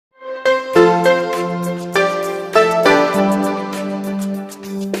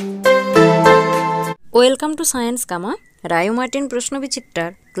Welcome to science কামা Rayo Martin প্রশ্নবিচিত্রার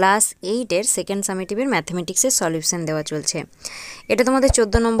class 8 second সামেটিভের ম্যাথমেটিক্সের solution দেওয়া চলছে। এটা তোমাদের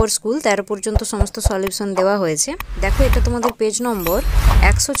 14 নম্বর স্কুল 13 পর্যন্ত সমস্ত সলিউশন দেওয়া হয়েছে। দেখো এটা তোমাদের পেজ নম্বর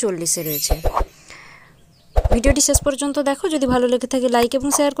 140 রয়েছে। ভিডিওটি শেষ পর্যন্ত দেখো, যদি ভালো লেগে থাকে লাইক এবং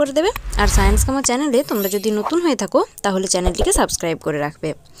শেয়ার করে দেবে। আর সায়েন্স কামা চ্যানেলে তোমরা যদি নতুন হয়ে থাকো তাহলে চ্যানেলটিকে সাবস্ক্রাইব করে রাখবে।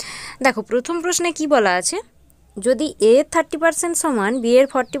 দেখো প্রথম প্রশ্নে কি বলা আছে, যদি A 30% সমান B এর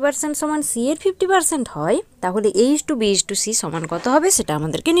 40% সমান C এর 50% হয় তাহলে A:B:C সমান কত হবে সেটা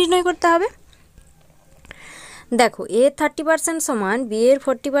আমাদেরকে নির্ণয় করতে হবে। দেখো A 30% সমান B এর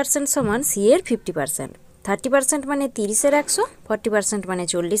 40% সমান C এর 50%। 30% মানে 30-এর 100, 40% মানে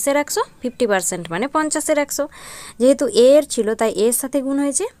 40-এর 100, 50% মানে 50-এর 100। যেহেতু A এর ছিল তাই A এর সাথে গুণ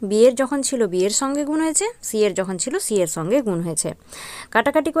হয়েছে, B এর যখন ছিল B এর সঙ্গে গুণ হয়েছে, C এর যখন ছিল C এর সঙ্গে গুণ হয়েছে।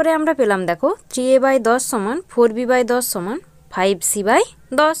 কাটাকাটি করে আমরা পেলাম দেখো 3A/10 সমান 4B/10 সমান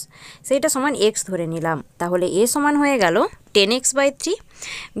 5C/10, সেইটা সমান x ধরে নিলাম। তাহলে A সমান হয়ে গেল 10x/3,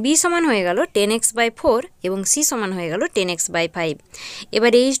 B সমান হয়ে গেল 10x/4 এবং C সমান হয়ে গেল 10x/5।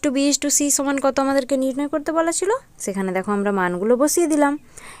 এবার A:B:C সমান কত আমাদেরকে নির্ণয় করতে বলা ছিল, সেখানে দেখো আমরা মানগুলো বসিয়ে দিলাম।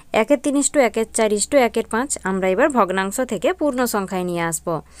 1/3:1/4:1/5 আমরা এবার ভগ্নাংশ থেকে পূর্ণ সংখ্যায় নিয়ে আসব।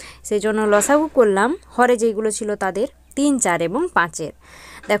 সেই জন্য লসাগু করলাম, হরে যেগুলো ছিল তাদের 3, 4 এবং 5-এর।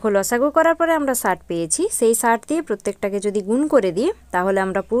 দেখো লসাগু করার পরে আমরা 60 পেয়েছি, সেই 60 দিয়ে প্রত্যেকটাকে যদি গুণ করে দিই তাহলে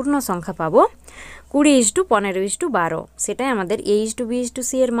আমরা পূর্ণ সংখ্যা পাবো 20:15:12। সেটাই আমাদের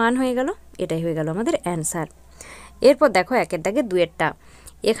A:B:C এর মান হয়ে গেল, এটাই হয়ে গেল আমাদের অ্যান্সার। এরপর দেখো একের দাগে 2-এরটা।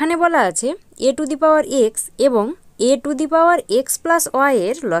 এখানে বলা আছে A⁴x এবং A⁴x+y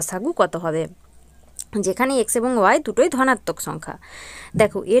এর লসাগু কত হবে, যেখানে x এবং y দুটোই ধনাত্মক সংখ্যা।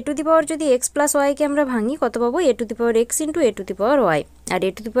 দেখো A⁴ যদি x+y কে আমরা ভাঙি কত পাবো, A⁴x × A⁴y, আর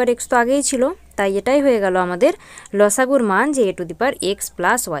A⁴x তো আগেই ছিল তাই এটাই হয়ে গেল আমাদের লসাগুর মান, যে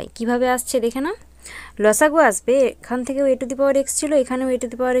A⁴x+y। কিভাবে আসছে দেখে না, লসাগু আসবে এখান থেকেও A⁴x ছিল, এখানেও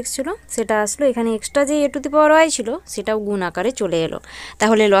A⁴x ছিল, সেটা আসলো এখানে এক্সট্রা যে A⁴y ছিল সেটাও গুণ আকারে চলে এলো।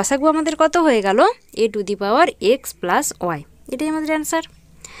 তাহলে লসাগু আমাদের কত হয়ে গেল, A⁴x+y। এটাই আমাদের অ্যান্সার।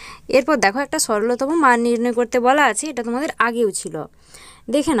 এরপর দেখো একটা সরলতম মান নির্ণয় করতে বলা আছে, এটা তোমাদের আগেও ছিল।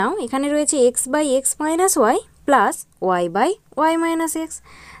 দেখে নাও এখানে রয়েছে x/x - y plus y/y - x।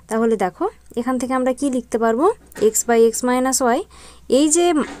 তাহলে দেখো এখান থেকে আমরা কি লিখতে পারবো, x/x - y, এই যে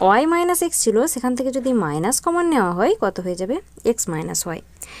y - x ছিল সেখান থেকে যদি মাইনাস কমন নেওয়া হয় কত হয়ে যাবে, x - y।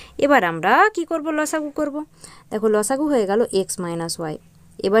 এবার আমরা কি করব, লসাগু করব। দেখো লসাগু হয়ে গেল x - y।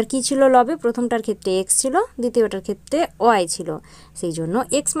 এবার কি ছিল লবে, প্রথমটার ক্ষেত্রে x ছিল, দ্বিতীয়টার ক্ষেত্রে y ছিল, সেই জন্য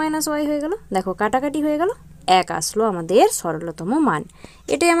x - y হয়ে গেল। দেখো কাটাকাটি হয়ে গেল, 1 আসলো আমাদের সরলতম মান।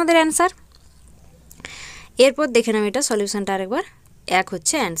 এটাই আমাদের অ্যান্সার। এরপর দেখে নাও এটা সলিউশনটা আরেকবার, 1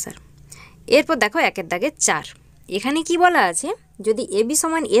 হচ্ছে অ্যান্সার। এরপর দেখো একের দাগে 4। এখানে কি বলা আছে, যদি AB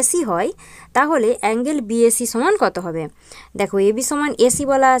সমান AC হয় তাহলে অ্যাঙ্গেল BAC সমান কত হবে। দেখো AB সমান AC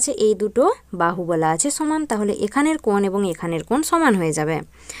বলা আছে, এই দুটো বাহু বলা আছে সমান, তাহলে এখানের কোণ এবং এখানের কোণ সমান হয়ে যাবে।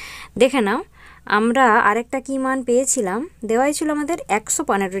 দেখে নাও আমরা আরেকটা কি মান পেয়েছিলাম, দেওয়াই ছিল আমাদের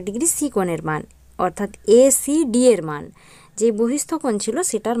 115 ডিগ্রি C কোণের মান, অর্থাৎ ACD এর মান, যে বহিস্থ কোণ ছিল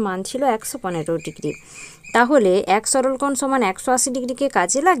সেটার মান ছিল 115 ডিগ্রি। তাহলে এক সরল কোণ সমান 180 ডিগ্রিকে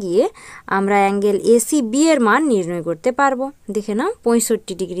কাজে লাগিয়ে আমরা অ্যাঙ্গেল ACB এর মান নির্ণয় করতে পারবো। দেখে নাও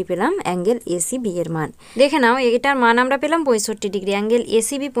 65 ডিগ্রি পেলাম অ্যাঙ্গেল ACB এর মান। দেখে নাও এটার মান আমরা পেলাম 65 ডিগ্রি। অ্যাঙ্গেল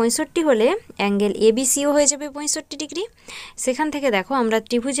ACB 65 হলে অ্যাঙ্গেল ABCও হয়ে যাবে 65 ডিগ্রি। সেখান থেকে দেখো আমরা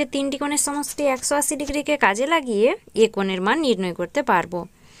ত্রিভুজের 3টি কোণের সমষ্টি 180 ডিগ্রিকে কাজে লাগিয়ে এ কোণের মান নির্ণয় করতে পারবো।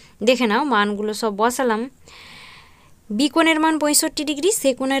 দেখে নাও মানগুলো সব বসালাম। বি কোণের মান 65 ডিগ্রি, সে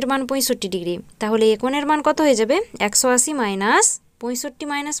কোণের মান 65 ডিগ্রি, তাহলে এ কোণের মান কত হয়ে যাবে, 180 মাইনাস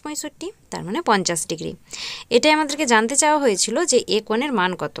 65 তার মানে 50 ডিগ্রি। এটাই আমাদেরকে জানতে চাওয়া হয়েছিল যে এ কোণের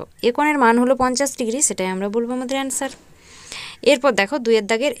মান কত। এ কোণের মান হলো 50 ডিগ্রি, সেটাই আমরা বলবো আমাদের অ্যান্সার। এরপর দেখো 2-এর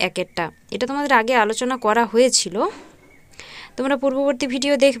দাগের 1-এরটা। এটা তোমাদের আগে আলোচনা করা হয়েছিল, তোমরা পূর্ববর্তী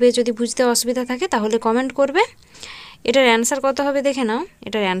ভিডিও দেখবে, যদি বুঝতে অসুবিধা থাকে তাহলে কমেন্ট করবে। এটার অ্যান্সার কত হবে দেখে নাও,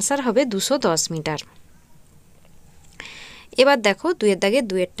 এটার অ্যান্সার হবে 210 মিটার। এবার দেখো 2-এর দাগের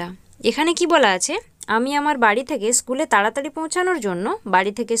 2-এরটা। এখানে কি বলা আছে, আমি আমার বাড়ি থেকে স্কুলে তাড়াতাড়ি পৌঁছানোর জন্য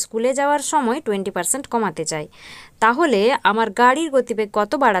বাড়ি থেকে স্কুলে যাওয়ার সময় 20% কমাতে চাই, তাহলে আমার গাড়ির গতিবেগ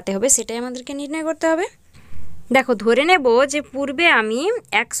কত বাড়াতে হবে সেটাই আমাদেরকে নির্ণয় করতে হবে। দেখো ধরে নেব যে পূর্বে আমি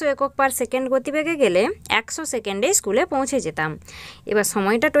 100 একক পার সেকেন্ড গতিবেগে গেলে 100 সেকেন্ডে স্কুলে পৌঁছে যেতাম। এবার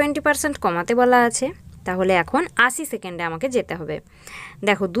সময়টা 20% কমাতে বলা আছে, তাহলে এখন 80 সেকেন্ডে আমাকে যেতে হবে।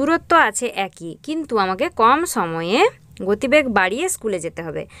 দেখো দূরত্ব আছে একই, কিন্তু আমাকে কম সময়ে গতিবেগ বাড়িয়ে স্কুলে যেতে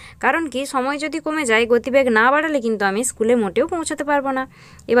হবে, কারণ কি সময় যদি কমে যায়, গতিবেগ না বাড়ালে কিন্তু আমি স্কুলে মোটেও পৌঁছাতে পারবো না।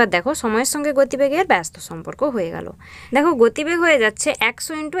 এবার দেখো সময়ের সঙ্গে গতিবেগের ব্যস্ত সম্পর্ক হয়ে গেল। দেখো গতিবেগ হয়ে যাচ্ছে 100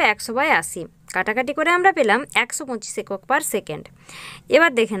 × 100/80, কাটাকাটি করে আমরা পেলাম 125 একক পার সেকেন্ড।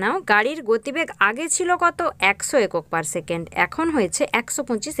 এবার দেখে নাও গাড়ির গতিবেগ আগে ছিল কত 100 একক পার সেকেন্ড, এখন হয়েছে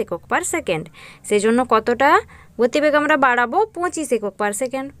 125 একক পার সেকেন্ড। সেই জন্য কতটা গতিবেগ আমরা বাড়াবো 25 একক পার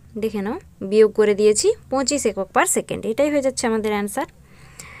সেকেন্ড। দেখে নাও বিয়োগ করে দিয়েছি 25 একক পার সেকেন্ড, এটাই হয়ে যাচ্ছে আমাদের অ্যান্সার।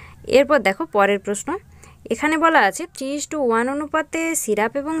 এরপর দেখো পরের প্রশ্ন, এখানে বলা আছে 3:1 অনুপাতে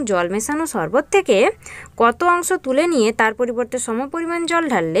সিরাপ এবং জল মেশানো শরবত থেকে কত অংশ তুলে নিয়ে তার পরিবর্তে সমপরিমাণ জল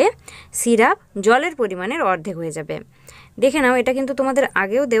ঢাললে সিরাপ জলের পরিমাণের অর্ধেক হয়ে যাবে। দেখে নাও এটা কিন্তু তোমাদের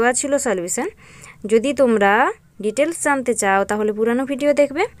আগেও দেওয়া ছিল সলিউশন। যদি তোমরা ডিটেলস জানতে চাও তাহলে পুরানো ভিডিও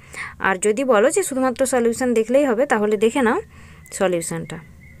দেখবে, আর যদি বলো যে শুধুমাত্র সলিউশন দেখলেই হবে তাহলে দেখে নাও সলিউশনটা।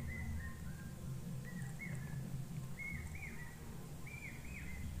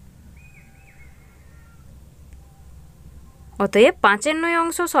 অতএব 5/9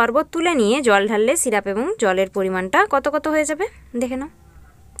 অংশ শরবত তুলে নিয়ে জল ঢাললে সিরাপ এবং জলের পরিমাণটা কত কত হয়ে যাবে দেখে নাও।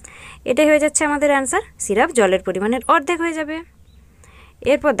 এটাই হয়ে যাচ্ছে আমাদের অ্যান্সার, সিরাপ জলের পরিমাণের অর্ধেক হয়ে যাবে।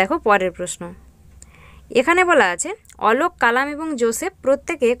 এরপর দেখো পরের প্রশ্ন, এখানে বলা আছে অলোক, কালাম এবং জোসেফ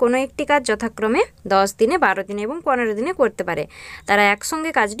প্রত্যেকে কোনো একটি কাজ যথাক্রমে 10 দিনে, 12 দিনে এবং 15 দিনে করতে পারে। তারা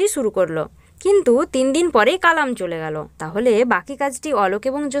একসঙ্গে কাজটি শুরু করলো, কিন্তু 3 দিন পরেই কালাম চলে গেল। তাহলে বাকি কাজটি অলোক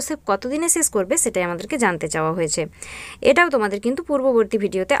এবং জোসেফ কত দিনে শেষ করবে সেটাই আমাদেরকে জানতে চাওয়া হয়েছে। এটাও তোমাদের কিন্তু পূর্ববর্তী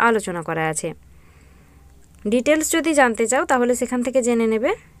ভিডিওতে আলোচনা করা আছে। ডিটেলস যদি জানতে চাও তাহলে সেখান থেকে জেনে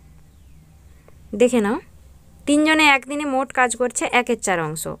নেবে। দেখে নাও 3 জনে একদিনে মোট কাজ করছে 1/4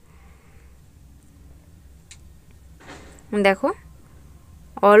 অংশ। দেখো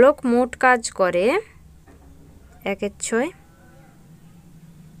অলোক মোট কাজ করে 1/6,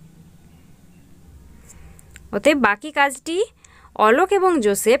 অতএব বাকি কাজটি অলোক এবং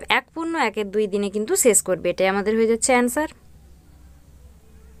জোসেফ 1/1/2 দিনে কিন্তু শেষ করবে, এটাই আমাদের হয়ে যাচ্ছে অ্যান্সার।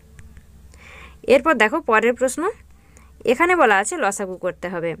 এরপর দেখো পরের প্রশ্ন, এখানে বলা আছে লসাগু করতে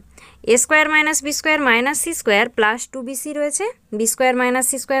হবে। a² - b² - c² plus 2bc রয়েছে, b² -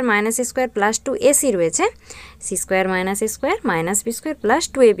 c² - a² plus 2ac রয়েছে, c² - a² - b² plus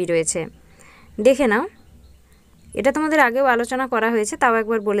 2ab রয়েছে। দেখে নাও এটা তোমাদের আগেও আলোচনা করা হয়েছে, তাও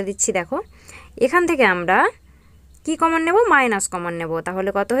একবার বলে দিচ্ছি। দেখো এখান থেকে আমরা কি কমন নেব, মাইনাস কমন নেব, তাহলে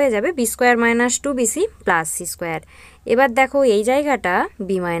কত হয়ে যাবে b² - 2bc প্লাস c²। এবার দেখো এই জায়গাটা b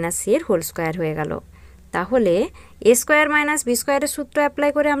 - c এর হোল স্কোয়ার হয়ে গেল। তাহলে a² - b² এর সূত্র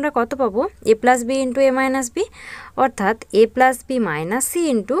অ্যাপ্লাই করে আমরা কত পাবো, a + b × a - b, অর্থাৎ a + b - c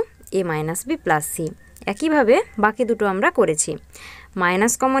 × a - b + c। একইভাবে বাকি দুটো আমরা করেছি,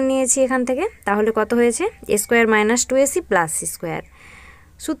 মাইনাস কমন নিয়েছি এখান থেকে, তাহলে কত হয়েছে a² - 2ac প্লাস c²।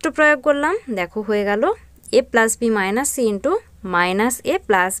 সূত্র প্রয়োগ করলাম, দেখো হয়ে গেল a + b - c × a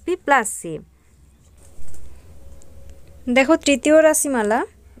 + b + c। দেখো তৃতীয় রাশিমালা,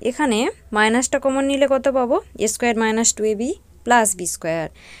 এখানে মাইনাসটা কমন নিলে কত পাবো, a² - 2ab প্লাস b²।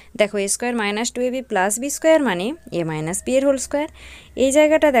 দেখো a² - 2ab প্লাস b² মানে a - b এর হোল স্কোয়ার। এই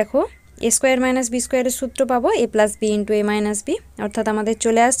জায়গাটা দেখো a² - b² এর সূত্র পাবো a + b × a - b, অর্থাৎ আমাদের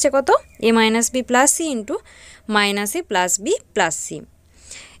চলে আসছে কত a - b + c × a + b + c।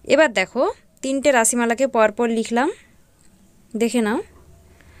 এবার দেখো তিনটে রাশিমালাকে পরপর লিখলাম, দেখে নাও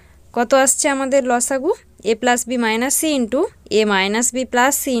কত আসছে আমাদের লসাগু, a + b - c × a - b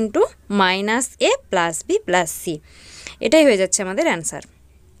 + c × a + b + c। এটাই হয়ে যাচ্ছে আমাদের অ্যান্সার।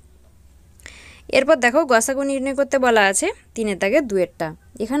 এরপর দেখো গসাগু নির্ণয় করতে বলা আছে 3 দাগের 2-এরটা।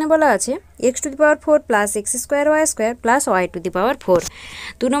 এখানে বলা আছে x⁴ plus x² y² plus y⁴।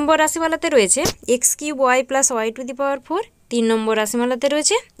 2 নম্বর রাশিমালাতে রয়েছে x³ y প্লাস y⁴। 3 নম্বর রাশিমালাতে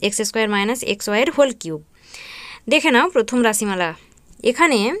রয়েছে x² - xy এর হোল কিউব। দেখে নাও প্রথম রাশিমালা,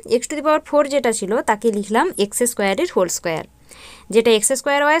 এখানে x⁴ যেটা ছিল তাকে লিখলাম x² এর হোল স্কোয়ার, যেটা x²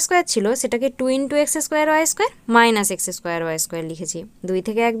 y² ছিল সেটাকে 2 × x² y² minus x² y² লিখেছি। 2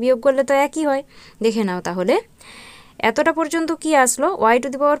 থেকে 1 বিয়োগ করলে তো একই হয়। দেখে নাও তাহলে এতটা পর্যন্ত কি আসলো, y⁴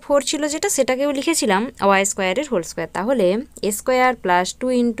 ছিল যেটা সেটাকেও লিখেছিলাম y² এর হোল স্কোয়ার, তাহলে a² plus 2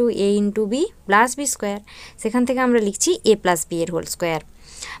 × a × b plus b², সেখান থেকে আমরা লিখছি a + b এর হোল স্কোয়ার।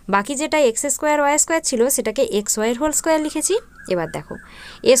 বাকি যেটা x² y² ছিল সেটাকে xy এর হোল স্কোয়ার লিখেছি। এবার দেখো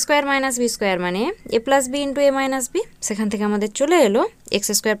a² - b² মানে a + b × a - b, সেখান থেকে আমাদের চলে এলো x²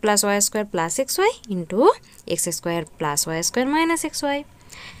 + y² plus xy × x² + y² - xy।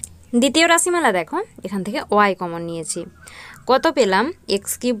 দ্বিতীয় রাশিমালা দেখো এখান থেকে y কমন নিয়েছি, কত পেলাম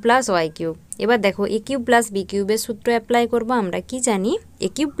x³ + y³। এবার দেখো a³ + b³ এর সূত্র অ্যাপ্লাই করব। আমরা কি জানি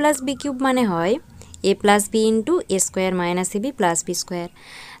a³ + b³ মানে হয় a + b × a² - ab + b²।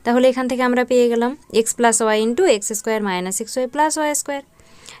 তাহলে এখান থেকে আমরা পেয়ে গেলাম x + y × x² - xy + y²।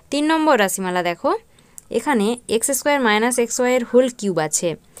 3 নম্বর রাশিমালা দেখো এখানে x² - xy এর হোল কিউব আছে,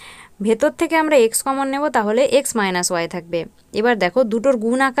 ভেতর থেকে আমরা এক্স কমন নেব, তাহলে এক্স মাইনাস ওয়াই থাকবে। এবার দেখো দুটোর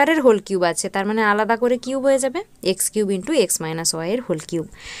গুণ আকারের হোল কিউব আছে, তার মানে আলাদা করে কিউব হয়ে যাবে, x cube into x minus ওয়াইয়ের হোল কিউব।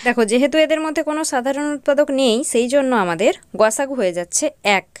 দেখো যেহেতু এদের মধ্যে কোনো সাধারণ উৎপাদক নেই, সেই জন্য আমাদের গসাগু হয়ে যাচ্ছে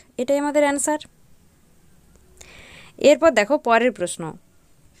 1, এটাই আমাদের অ্যান্সার। এরপর দেখো পরের প্রশ্ন,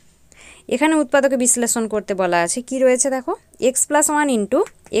 এখানে উৎপাদকে বিশ্লেষণ করতে বলা আছে। কি রয়েছে দেখো, x plus 1 into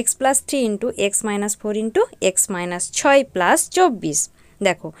x plus 3 into x minus 4 into x minus 6 plus 24।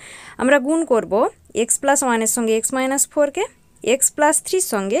 দেখো আমরা গুণ করব এক্স প্লাস 1-এর সঙ্গে এক্স মাইনাস 4-কে, এক্স প্লাস 3-র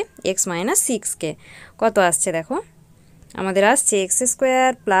সঙ্গে এক্স মাইনাস 6-কে। কত আসছে দেখো, আমাদের আসছে x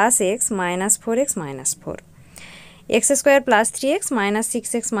square plus x minus 4x minus 4, x square plus 3x minus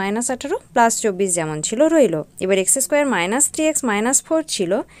 6x minus 18 plus 24 যেমন ছিল রইল। এবার x square minus 3x minus 4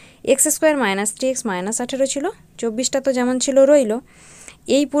 ছিল, x square minus 3x minus 18 ছিল, 24টা তো যেমন ছিল রইল।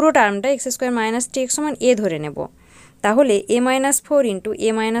 এই পুরো টার্মটা এক্স স্কোয়ার মাইনাস 3x সমান এ ধরে নেব, তাহলে এ মাইনাস 4 ইন্টু এ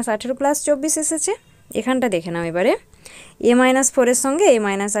মাইনাস 18 প্লাস 24 এসেছে। এখানটা দেখে নাও, এবারে এ মাইনাস 4-এর সঙ্গে এ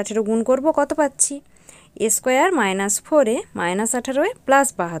মাইনাস 18 গুণ করব, কত পাচ্ছি, এ square minus 4-এ minus 18-এ plus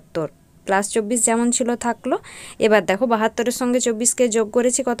 72, plus 24 যেমন ছিল থাকলো। এবার দেখো 72-এর সঙ্গে 24-কে যোগ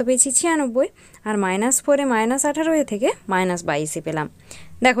করেছি, কত পেয়েছি 96, আর মাইনাস 4-এ মাইনাস 18 থেকে মাইনাস 22 পেলাম।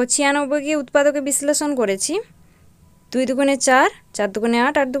 দেখো 96-কে উৎপাদকে বিশ্লেষণ করেছি, 2 দুগুণে 4, 4 দুগুণে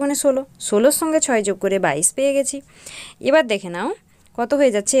 8, 8 দুগুণে 16, 16-র সঙ্গে 6 যোগ করে 22 পেয়ে গেছি। এবার দেখে নাও কত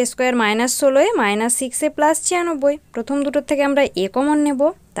হয়ে যাচ্ছে, এ স্কোয়ার মাইনাস 16-এ মাইনাস 6-এ প্লাস 96। প্রথম দুটোর থেকে আমরা এ কমন নেব,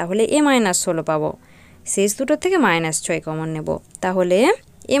 তাহলে এ মাইনাস 16 পাবো। শেষ দুটোর থেকে মাইনাস 6 কমন নেব, তাহলে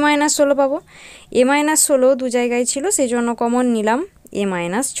এ মাইনাস 16 পাবো। এ মাইনাস 16 দু জায়গায় ছিল, সেই জন্য কমন নিলাম, এ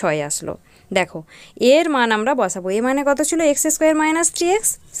মাইনাস 6 আসলো। দেখো এর মান আমরা বসাবো, এ মানে কত ছিল, এক্স স্কোয়ার মাইনাস 3x,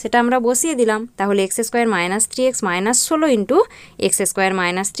 সেটা আমরা বসিয়ে দিলাম, তাহলে x square minus 3x minus 16 into x square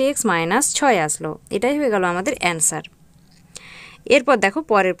minus 3x minus 6 আসলো। এটাই হয়ে গেল আমাদের অ্যান্সার। এরপর দেখো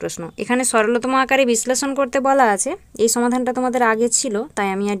পরের প্রশ্ন, এখানে সরলতম আকারে বিশ্লেষণ করতে বলা আছে। এই সমাধানটা তোমাদের আগে ছিল, তাই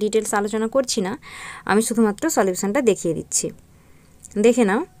আমি আর ডিটেলস আলোচনা করছি না, আমি শুধুমাত্র সলিউশনটা দেখিয়ে দিচ্ছি। দেখে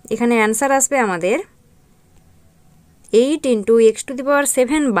নাও, এখানে অ্যান্সার আসবে আমাদের 8 into x to the power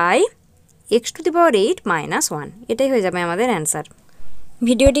 7 by x to the power 8 minus 1, এটাই হয়ে যাবে আমাদের অ্যান্সার।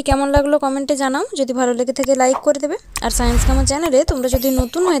 ভিডিওটি কেমন লাগলো কমেন্টে জানাও, যদি ভালো লেগে থাকে লাইক করে দেবে, আর সায়েন্স কামো চ্যানেলে তোমরা যদি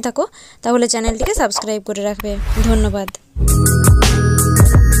নতুন হয়ে থাকো তাহলে চ্যানেলটিকে সাবস্ক্রাইব করে রাখবে। ধন্যবাদ।